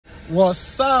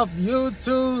What's up,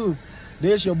 YouTube?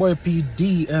 This your boy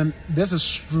PD, and this is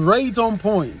straight on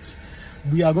point.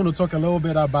 We are going to talk a little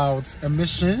bit about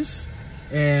emissions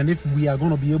and if we are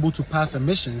going to be able to pass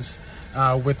emissions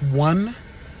with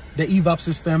the evap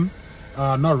system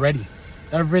not ready.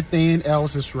 Everything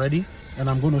else is ready, and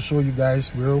I'm going to show you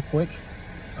guys real quick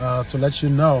to let you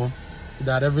know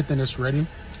that everything is ready.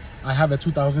 I have a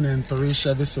 2003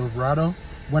 Chevy Silverado.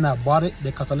 When I bought it,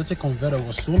 the catalytic converter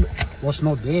was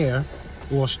not there.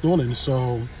 It was stolen.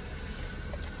 So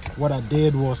what I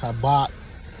did was I bought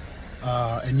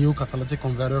a new catalytic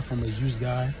converter from a used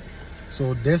guy.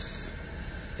 So this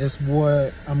is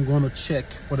what I'm going to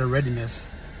check for the readiness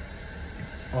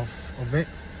of it.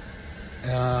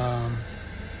 I'm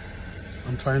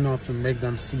trying not to make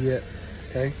them see it.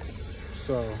 Okay,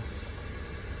 so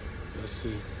let's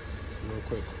see real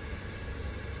quick.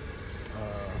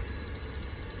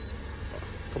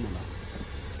 Come on now,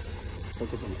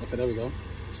 focus on it. Okay, there we go.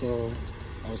 So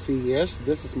I'll see, yes,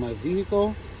 this is my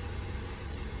vehicle,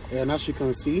 and as you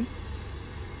can see,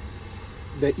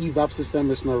 the evap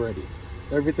system is not ready.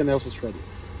 Everything else is ready.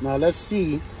 Now let's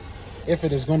see if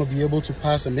it is going to be able to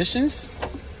pass emissions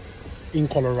in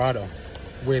Colorado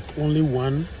with only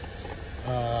one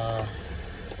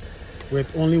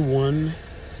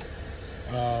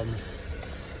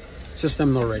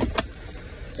system not ready.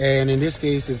 And in this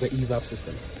case, it's the evap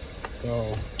system.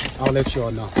 So I'll let you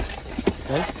all know.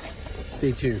 Okay,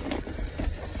 stay tuned.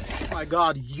 Oh my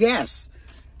God, yes!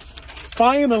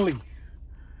 Finally,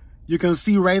 you can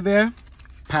see right there,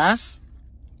 pass.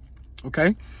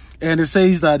 Okay, and it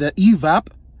says that the evap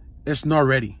is not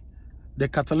ready. The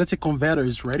catalytic converter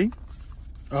is ready.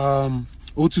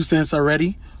 O2 sensor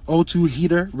ready. O2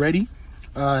 heater ready.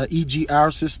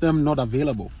 EGR system not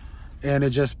available, and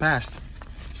it just passed.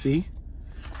 See?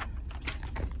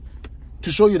 To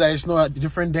show you that it's not a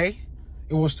different day,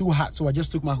 it was too hot, so I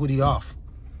just took my hoodie off.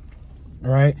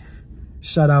 All right,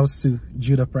 shout outs to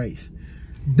Judah Price.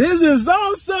 This is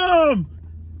awesome.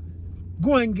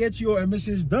 Go and get your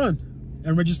emissions done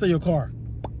and register your car.